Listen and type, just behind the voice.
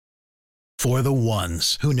For the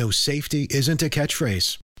ones who know safety isn't a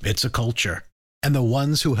catchphrase, it's a culture. And the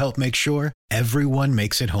ones who help make sure everyone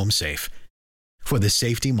makes it home safe. For the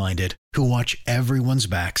safety-minded who watch everyone's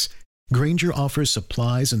backs, Grainger offers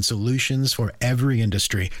supplies and solutions for every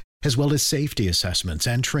industry, as well as safety assessments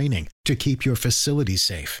and training to keep your facilities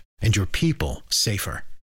safe and your people safer.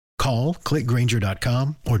 Call, click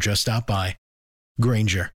Grainger.com, or just stop by.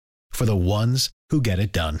 Grainger, for the ones who get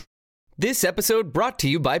it done. This episode brought to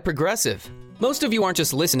you by Progressive. Most of you aren't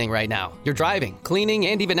just listening right now. You're driving, cleaning,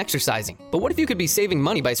 and even exercising. But what if you could be saving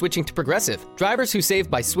money by switching to Progressive? Drivers who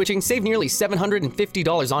save by switching save nearly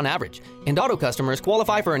 $750 on average. And auto customers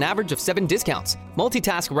qualify for an average of 7 discounts.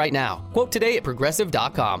 Multitask right now. Quote today at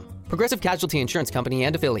Progressive.com. Progressive Casualty Insurance Company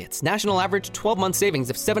and Affiliates. National average 12-month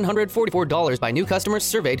savings of $744 by new customers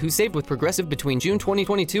surveyed who saved with Progressive between June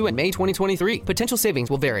 2022 and May 2023. Potential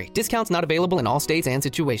savings will vary. Discounts not available in all states and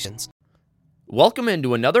situations. Welcome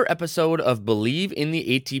into another episode of Believe in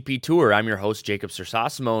the ATP Tour. I'm your host, Jacob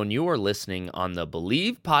Sersosimo, and you are listening on the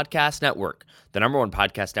Believe Podcast Network, the number one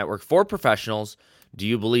podcast network for professionals. Do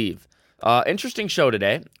you believe? Interesting show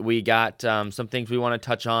today. We got some things we want to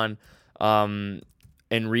touch on and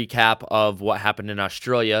recap of what happened in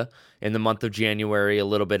Australia in the month of January, a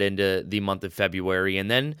little bit into the month of February, and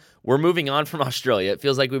then we're moving on from Australia. It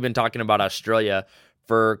feels like we've been talking about Australia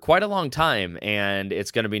for quite a long time, and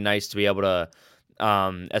it's going to be nice to be able to,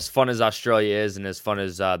 as fun as Australia is and as fun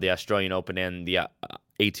as the Australian Open and the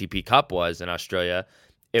ATP Cup was in Australia,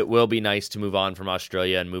 it will be nice to move on from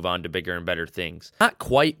Australia and move on to bigger and better things. Not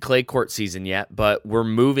quite clay court season yet, but we're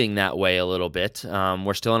moving that way a little bit.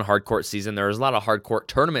 We're still in hard court season. There's a lot of hard court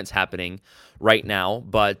tournaments happening right now,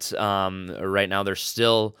 but right now there's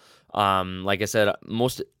still, like I said,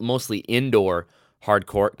 mostly indoor hard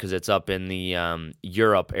court because it's up in the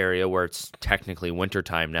Europe area where it's technically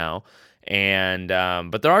wintertime now. And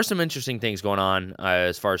but there are some interesting things going on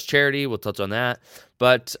as far as charity. We'll touch on that.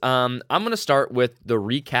 But I'm going to start with the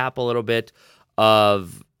recap a little bit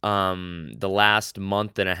of the last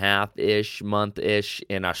month month-ish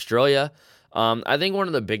in Australia. I think one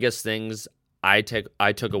of the biggest things I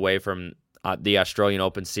took away from the Australian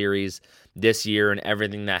Open series this year and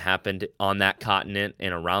everything that happened on that continent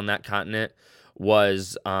and around that continent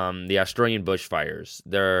was the Australian bushfires.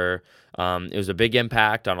 It was a big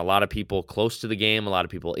impact on a lot of people close to the game, a lot of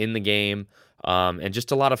people in the game, and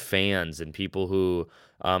just a lot of fans and people who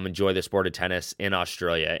enjoy the sport of tennis in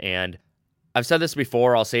Australia. And I've said this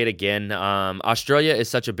before, I'll say it again. Australia is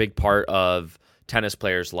such a big part of tennis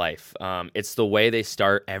players' life. It's the way they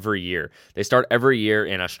start every year. They start every year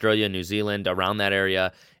in Australia, New Zealand, around that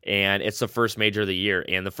area, and it's the first major of the year.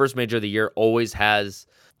 And the first major of the year always has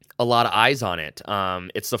a lot of eyes on it.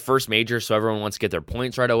 It's the first major, so everyone wants to get their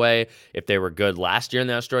points right away. If they were good last year in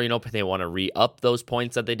the Australian Open, they want to re-up those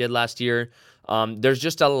points that they did last year. There's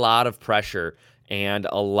just a lot of pressure and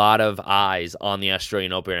a lot of eyes on the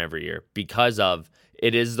Australian Open every year because of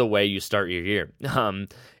it is the way you start your year.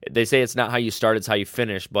 They say it's not how you start, it's how you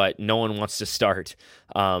finish, but no one wants to start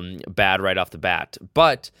bad right off the bat.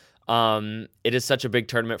 But it is such a big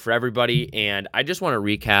tournament for everybody, and I just want to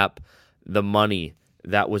recap the money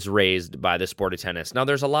that was raised by the sport of tennis. Now,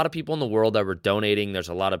 there's a lot of people in the world that were donating. There's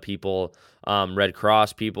a lot of people, Red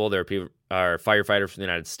Cross people. There are firefighters from the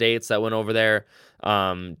United States that went over there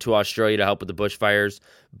to Australia to help with the bushfires.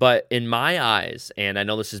 But in my eyes, and I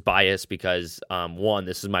know this is biased because, one,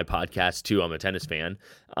 this is my podcast. Two, I'm a tennis fan,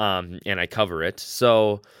 and I cover it.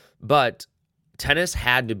 But tennis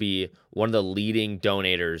had to be one of the leading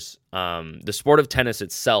donators. The sport of tennis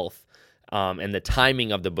itself, and the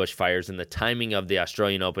timing of the bushfires and the timing of the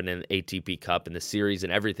Australian Open and ATP Cup and the series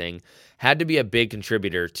and everything had to be a big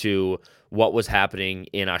contributor to what was happening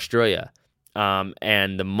in Australia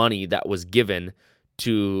and the money that was given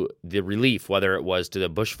to the relief, whether it was to the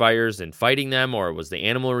bushfires and fighting them or it was the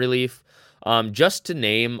animal relief. Just to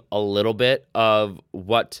name a little bit of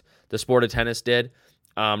what the sport of tennis did,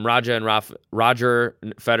 Roger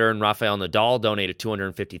Federer and Rafael Nadal donated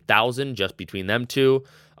 $250,000 just between them two.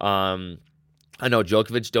 I know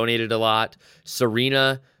Djokovic donated a lot.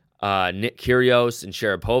 Serena, Nick Kyrgios, and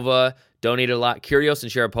Sharapova donated a lot. Kyrgios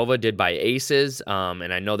and Sharapova did by aces,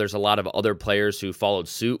 and I know there's a lot of other players who followed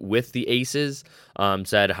suit with the aces,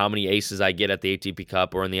 said how many aces I get at the ATP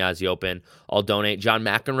Cup or in the Aussie Open, I'll donate. John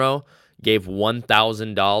McEnroe gave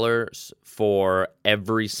 $1,000 for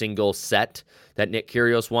every single set that Nick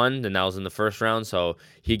Kyrgios won, and that was in the first round, so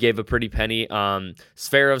he gave a pretty penny.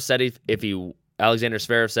 Zverev said Alexander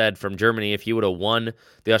Zverev said from Germany, if he would have won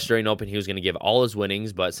the Australian Open, he was going to give all his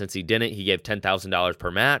winnings, but since he didn't, he gave $10,000 per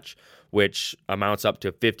match, which amounts up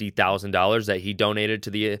to $50,000 that he donated to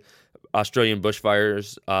the Australian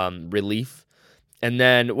bushfires relief. And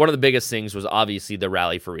then one of the biggest things was obviously the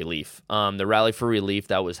Rally for Relief. The Rally for Relief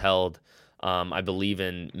that was held, I believe,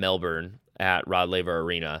 in Melbourne at Rod Laver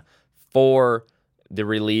Arena for the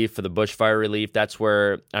relief, for the bushfire relief. That's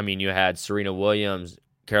where, you had Serena Williams,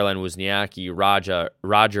 Caroline Wozniacki,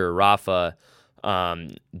 Roger, Rafa,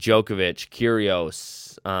 Djokovic,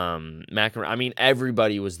 Kyrgios, McEnroe.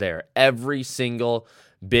 Everybody was there. Every single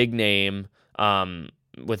big name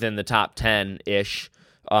within the top 10-ish.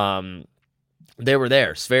 They were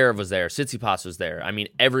there. Zverev was there. Tsitsipas was there.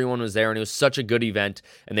 Everyone was there, and it was such a good event.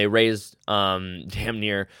 And they raised damn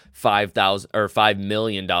near $5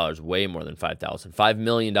 million, way more than 5,000, $5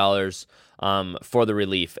 million for the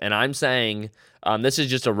relief. And I'm saying this is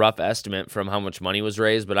just a rough estimate from how much money was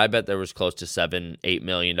raised, but I bet there was close to $7-8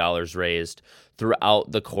 million raised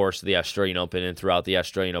throughout the course of the Australian Open and throughout the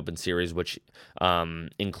Australian Open Series, which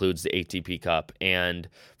includes the ATP Cup. And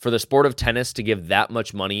for the sport of tennis to give that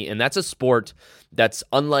much money, and that's a sport that's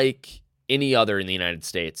unlike any other in the United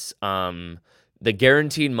States. The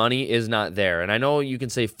guaranteed money is not there. And I know you can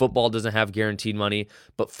say football doesn't have guaranteed money,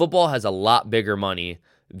 but football has a lot bigger money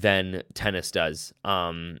than tennis does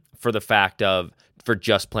for the fact of for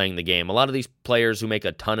just playing the game. A lot of these players who make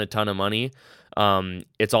a ton of money,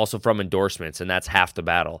 it's also from endorsements, and that's half the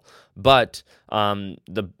battle. But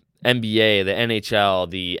the NBA, the NHL,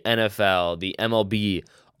 the NFL, the MLB,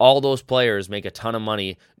 all those players make a ton of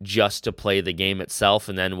money just to play the game itself,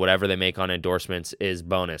 and then whatever they make on endorsements is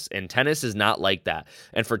bonus. And tennis is not like that.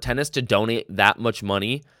 And for tennis to donate that much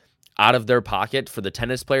money out of their pocket for the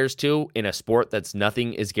tennis players too, in a sport that's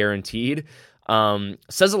nothing is guaranteed,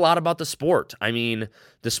 says a lot about the sport. The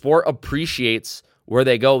sport appreciates where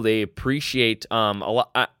they go. They appreciate a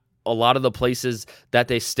lot of the places that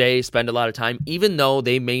they stay, spend a lot of time, even though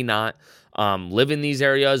they may not live in these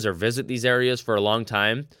areas or visit these areas for a long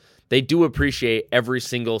time. They do appreciate every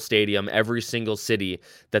single stadium, every single city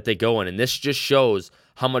that they go in. And this just shows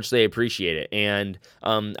how much they appreciate it. And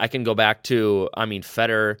I can go back to,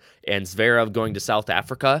 Federer and Zverev going to South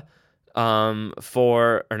Africa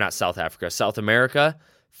South America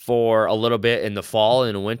for a little bit in the fall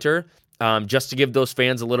and winter, just to give those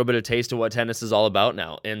fans a little bit of taste of what tennis is all about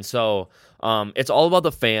now. And so it's all about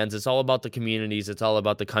the fans. It's all about the communities. It's all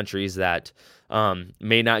about the countries that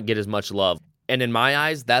may not get as much love. And in my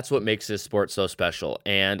eyes, that's what makes this sport so special.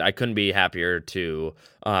 And I couldn't be happier to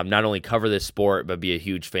not only cover this sport, but be a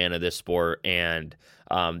huge fan of this sport and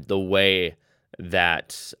the way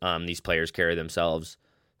that these players carry themselves,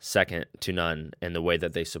 second to none, and the way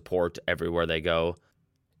that they support everywhere they go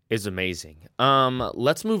is amazing.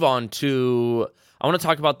 Let's move on to, I want to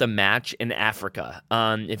talk about the match in Africa.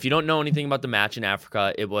 If you don't know anything about the match in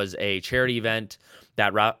Africa, it was a charity event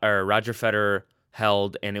that Roger Federer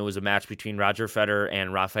held, and it was a match between Roger Federer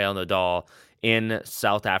and Rafael Nadal in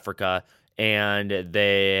South Africa. And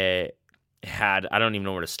they had, I don't even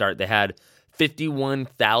know where to start. They had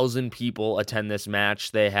 51,000 people attend this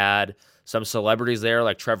match. They had some celebrities there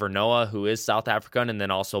like Trevor Noah, who is South African, and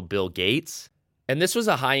then also Bill Gates. And this was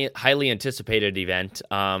a highly anticipated event.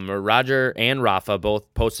 Roger and Rafa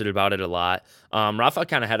both posted about it a lot. Rafa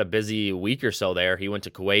kind of had a busy week or so there. He went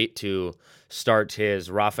to Kuwait to start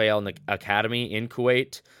his Rafael Academy in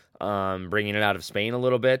Kuwait, bringing it out of Spain a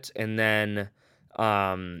little bit. And then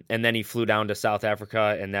he flew down to South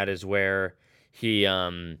Africa, and that is where he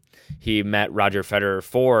met Roger Federer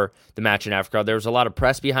for the match in Africa. There was a lot of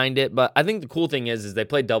press behind it, but I think the cool thing is they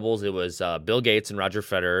played doubles. It was Bill Gates and Roger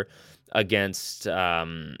Federer against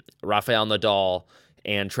Rafael Nadal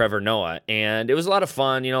and Trevor Noah. And it was a lot of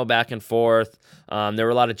fun, back and forth. There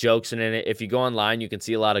were a lot of jokes in it. If you go online, you can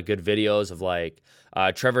see a lot of good videos of like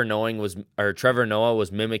Trevor Noah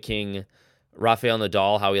was mimicking Rafael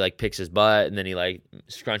Nadal, how he picks his butt, and then he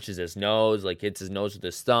scrunches his nose, hits his nose with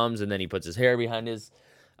his thumbs, and then he puts his hair behind his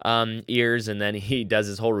ears, and then he does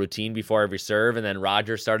his whole routine before every serve. And then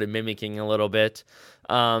Roger started mimicking a little bit.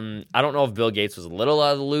 I don't know if Bill Gates was a little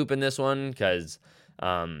out of the loop in this one because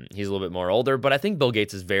he's a little bit more older, but I think Bill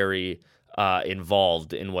Gates is very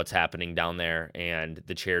involved in what's happening down there and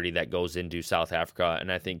the charity that goes into South Africa,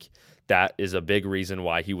 and I think that is a big reason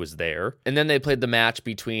why he was there. And then they played the match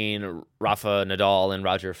between Rafa Nadal and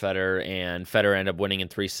Roger Federer, and Federer ended up winning in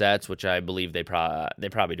 3 sets, which I believe they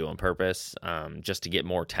probably do on purpose, just to get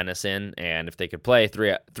more tennis in. And if they could play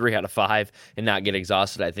 3 out of 5 and not get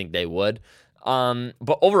exhausted, I think they would.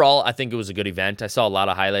 But overall, I think it was a good event. I saw a lot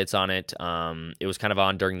of highlights on it. It was kind of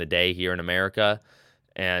on during the day here in America,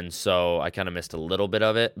 and so I kind of missed a little bit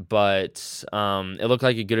of it, but it looked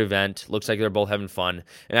like a good event. Looks like they're both having fun.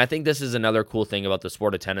 And I think this is another cool thing about the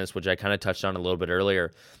sport of tennis, which I kind of touched on a little bit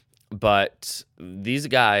earlier. But these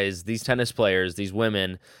guys, these tennis players, these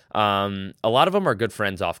women, a lot of them are good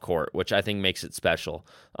friends off court, which I think makes it special.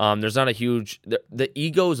 There's not a huge, the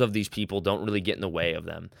egos of these people don't really get in the way of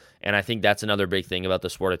them. And I think that's another big thing about the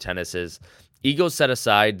sport of tennis is egos set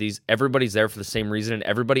aside, everybody's there for the same reason, and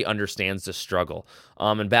everybody understands the struggle.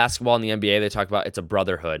 In basketball and the NBA, they talk about it's a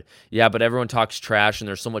brotherhood. Yeah, but everyone talks trash, and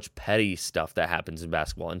there's so much petty stuff that happens in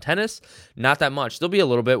basketball. In tennis, not that much. There'll be a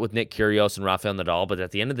little bit with Nick Kyrgios and Rafael Nadal, but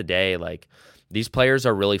at the end of the day, like, these players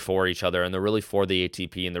are really for each other, and they're really for the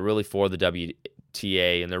ATP, and they're really for the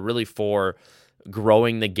WTA, and they're really for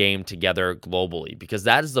growing the game together globally, because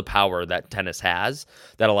that is the power that tennis has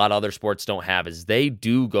that a lot of other sports don't have, is they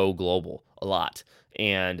do go global a lot,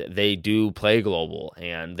 and they do play global,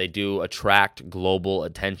 and they do attract global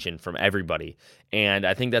attention from everybody. And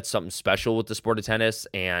I think that's something special with the sport of tennis,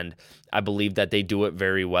 and I believe that they do it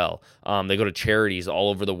very well. They go to charities all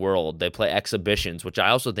over the world. They play exhibitions, which I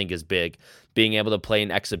also think is big, being able to play an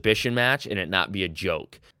exhibition match and it not be a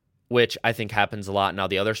joke, which I think happens a lot now.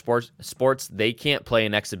 The other sports, they can't play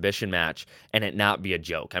an exhibition match and it not be a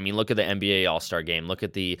joke. I mean, look at the NBA All-Star Game. Look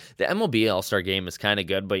at the MLB All-Star Game is kind of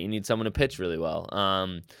good, but you need someone to pitch really well.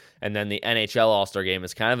 And then the NHL All-Star Game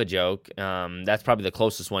is kind of a joke. That's probably the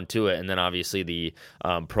closest one to it. And then obviously the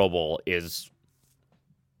Pro Bowl is,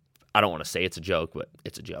 I don't want to say it's a joke, but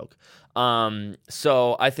it's a joke.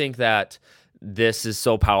 So I think that this is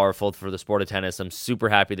so powerful for the sport of tennis. I'm super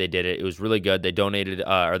happy they did it. It was really good. They donated,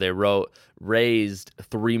 raised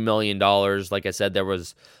 $3 million. Like I said, there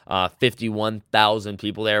was 51,000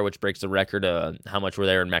 people there, which breaks the record of how much were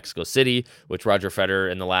there in Mexico City, which Roger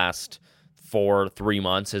Federer in the last 3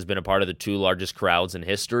 months has been a part of the 2 largest crowds in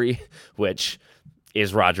history, which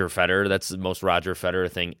is Roger Federer. That's the most Roger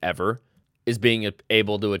Federer thing ever, is being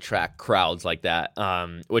able to attract crowds like that,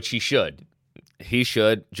 which he should. He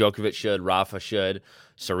should, Djokovic should, Rafa should,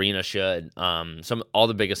 Serena should. All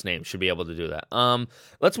the biggest names should be able to do that.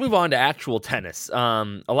 Let's move on to actual tennis.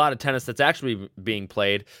 A lot of tennis that's actually being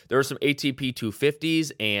played. There are some ATP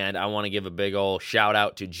 250s, and I want to give a big old shout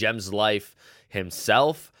out to Gems Life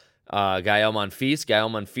himself, Gael Monfils. Gael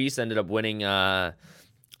Monfils ended up winning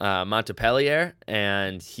Montpellier,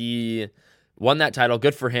 and he won that title.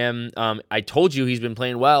 Good for him. I told you he's been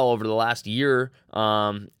playing well over the last year,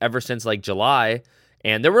 ever since like July.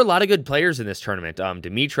 And there were a lot of good players in this tournament.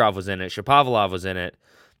 Dimitrov was in it. Shapovalov was in it.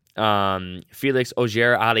 Felix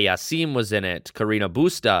Auger-Aliassime was in it. Carina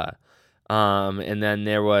Busta. And then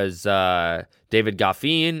there was David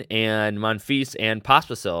Goffin and Monfils and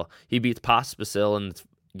Pospisil. He beats Pospisil, and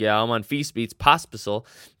Gael Monfils beats Pospisil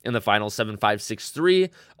in the final 7-5,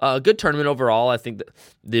 6-3. Good tournament overall. I think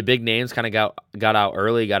the big names kind of got out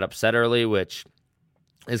early, got upset early, which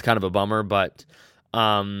is kind of a bummer. But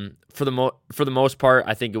for the most part,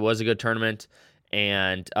 I think it was a good tournament.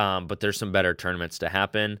 And but there's some better tournaments to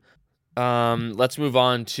happen. Let's move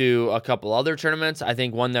on to a couple other tournaments. I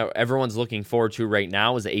think one that everyone's looking forward to right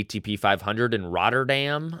now is the ATP 500 in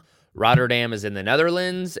Rotterdam. Rotterdam is in the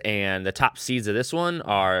Netherlands, and the top seeds of this one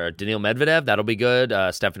are Daniil Medvedev. That'll be good.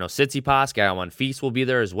 Stefanos Tsitsipas, Gael Monfils will be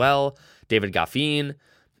there as well. David Goffin,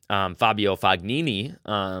 Fabio Fognini,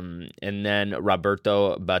 and then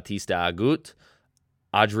Roberto Bautista Agut,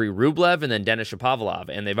 Andrei Rublev, and then Denis Shapovalov.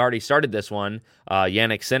 And they've already started this one.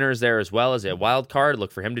 Yannick Sinner's there as well as a wild card.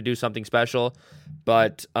 Look for him to do something special.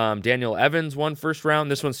 But Daniel Evans won first round.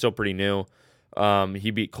 This one's still pretty new.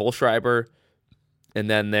 He beat Kohlschreiber. And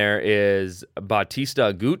then there is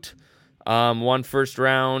Bautista Agut, won first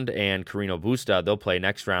round, and Carino Busta. They'll play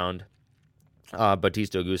next round.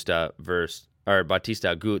 Bautista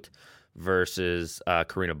Agut versus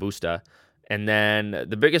Carino Busta. And then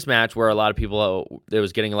the biggest match where a lot of people, it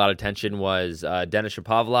was getting a lot of attention, was Denis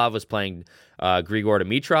Shapovalov was playing Grigor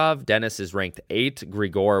Dimitrov. Denis is ranked 8.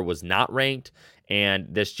 Grigor was not ranked. And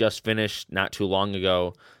this just finished not too long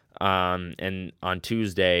ago. And on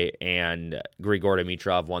Tuesday, and Grigor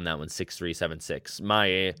Dimitrov won that one 6-3, 7-6.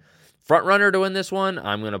 My front runner to win this one,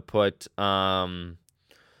 I'm going to put, I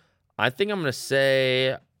think I'm going to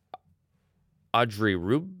say Andrei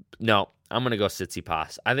No, I'm going to go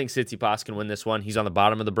Tsitsipas. I think Tsitsipas can win this one. He's on the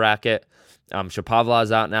bottom of the bracket.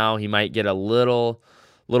 Shapovalov's out now. He might get a little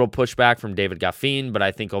pushback from David Goffin, but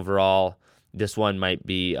I think overall this one might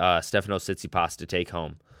be Stefanos Tsitsipas to take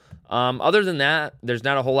home. Other than that, there's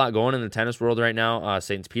not a whole lot going in the tennis world right now.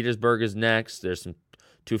 St. Petersburg is next. There's some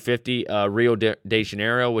 250. Rio de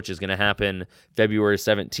Janeiro, which is going to happen February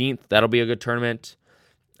 17th. That'll be a good tournament.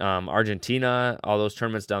 Argentina, all those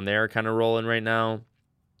tournaments down there are kind of rolling right now.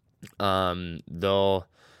 Both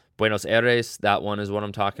Buenos Aires, that one is what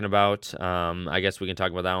I'm talking about. I guess we can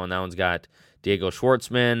talk about that one. That one's got Diego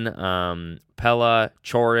Schwartzman, Pella,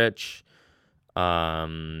 Chorich,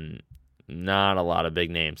 not a lot of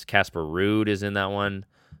big names. Casper Ruud is in that one.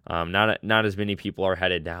 Not as many people are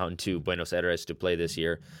headed down to Buenos Aires to play this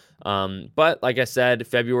year. But like I said,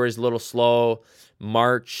 February is a little slow.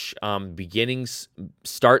 March beginnings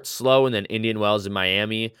start slow, and then Indian Wells and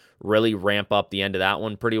Miami really ramp up the end of that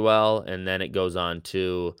one pretty well. And then it goes on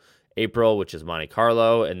to April, which is Monte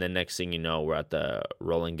Carlo. And then next thing you know, we're at the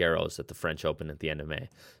Roland Garros at the French Open at the end of May.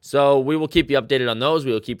 So we will keep you updated on those.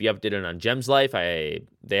 We will keep you updated on Gems Life. They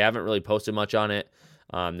haven't really posted much on it.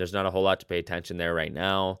 There's not a whole lot to pay attention there right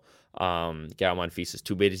now. Gael Monfils is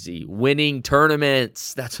too busy winning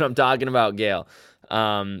tournaments. That's what I'm talking about, Gail.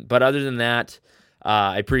 But other than that,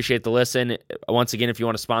 I appreciate the listen. Once again, if you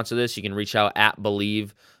want to sponsor this, you can reach out at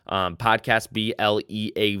Believe Podcast,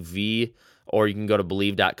 BLEAV, or you can go to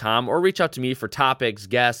Believe.com or reach out to me for topics,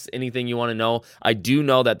 guests, anything you want to know. I do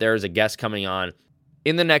know that there is a guest coming on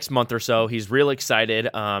in the next month or so. He's real excited,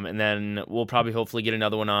 and then we'll probably hopefully get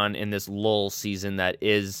another one on in this lull season that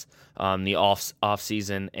is the off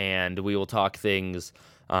season, and we will talk things,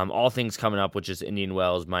 all things coming up, which is Indian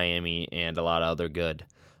Wells, Miami, and a lot of other good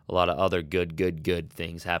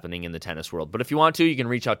things happening in the tennis world. But if you want to, you can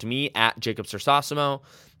reach out to me at Jacob Sersosimo,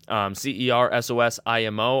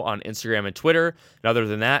 CERSOSIMO on Instagram and Twitter. And other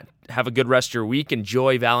than that, have a good rest of your week.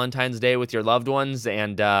 Enjoy Valentine's Day with your loved ones,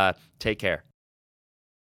 and take care.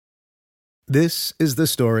 This is the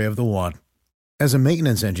story of the one. As a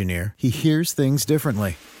maintenance engineer, he hears things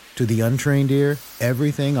differently. To the untrained ear,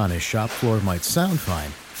 everything on his shop floor might sound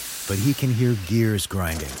fine, but he can hear gears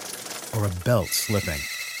grinding or a belt slipping.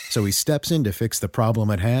 So he steps in to fix the problem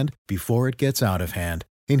at hand before it gets out of hand.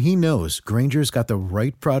 And he knows Grainger's got the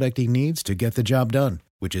right product he needs to get the job done,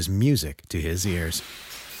 which is music to his ears.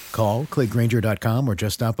 Call, click Grainger.com, or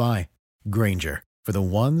just stop by. Grainger, for the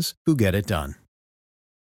ones who get it done.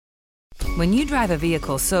 When you drive a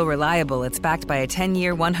vehicle so reliable it's backed by a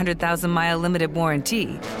 10-year, 100,000-mile limited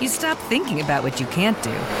warranty, you stop thinking about what you can't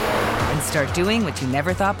do and start doing what you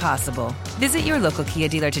never thought possible. Visit your local Kia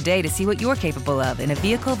dealer today to see what you're capable of in a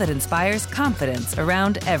vehicle that inspires confidence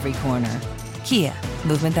around every corner. Kia,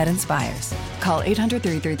 movement that inspires. Call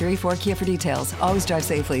 800-333-4KIA for details. Always drive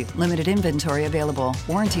safely. Limited inventory available.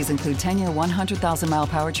 Warranties include 10-year, 100,000-mile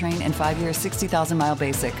powertrain and 5-year, 60,000-mile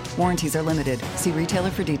basic. Warranties are limited. See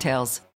retailer for details.